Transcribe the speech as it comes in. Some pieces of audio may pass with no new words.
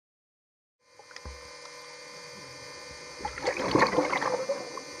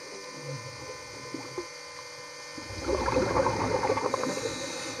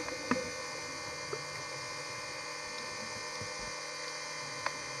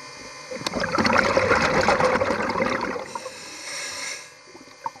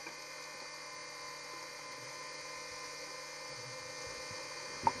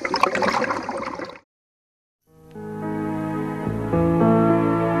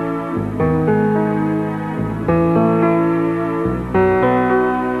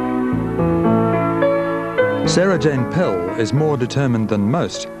Jane Pell is more determined than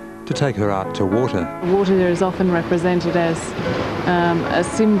most to take her art to water. Water is often represented as a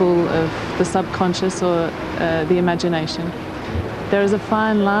symbol of the subconscious or the imagination. There is a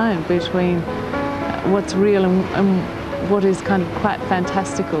fine line between what's real and what is kind of quite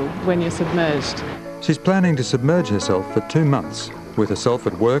fantastical when you're submerged. She's planning to submerge herself for 2 months with herself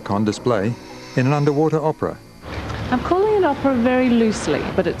at work on display in an underwater opera. I'm calling it opera very loosely,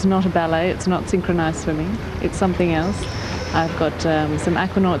 but it's not a ballet, it's not synchronised swimming, it's something else. I've got some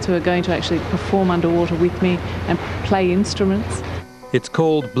aquanauts who are going to actually perform underwater with me and play instruments. It's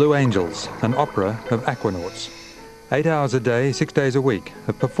called Blue Angels, an opera of aquanauts. 8 hours a day, 6 days a week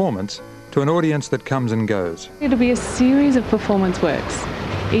of performance to an audience that comes and goes. It'll be a series of performance works.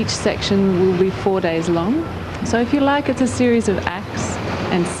 Each section will be 4 days long. So if you like, it's a series of acts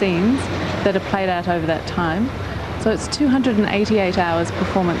and scenes that are played out over that time. So it's 288 hours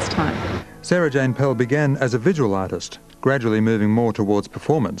performance time. Sarah Jane Pell began as a visual artist, gradually moving more towards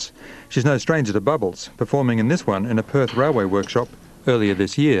performance. She's no stranger to bubbles, performing in this one in a Perth railway workshop earlier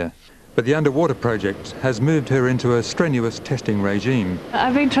this year. But the underwater project has moved her into a strenuous testing regime.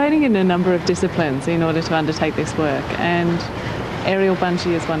 I've been training in a number of disciplines in order to undertake this work, and aerial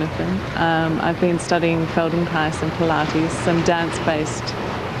bungee is one of them. I've been studying Feldenkrais and Pilates, some dance-based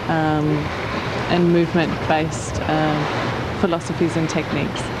and movement-based philosophies and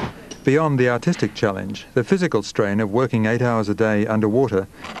techniques. Beyond the artistic challenge, the physical strain of working 8 hours a day underwater,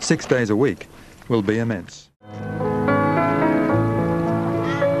 6 days a week, will be immense.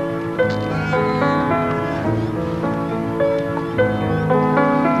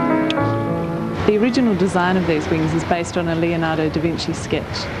 The original design of these wings is based on a Leonardo da Vinci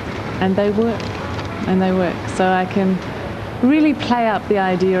sketch, and they work, So I can really play up the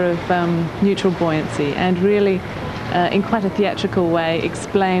idea of neutral buoyancy and really, in quite a theatrical way,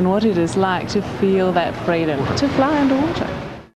 explain what it is like to feel that freedom, to fly underwater.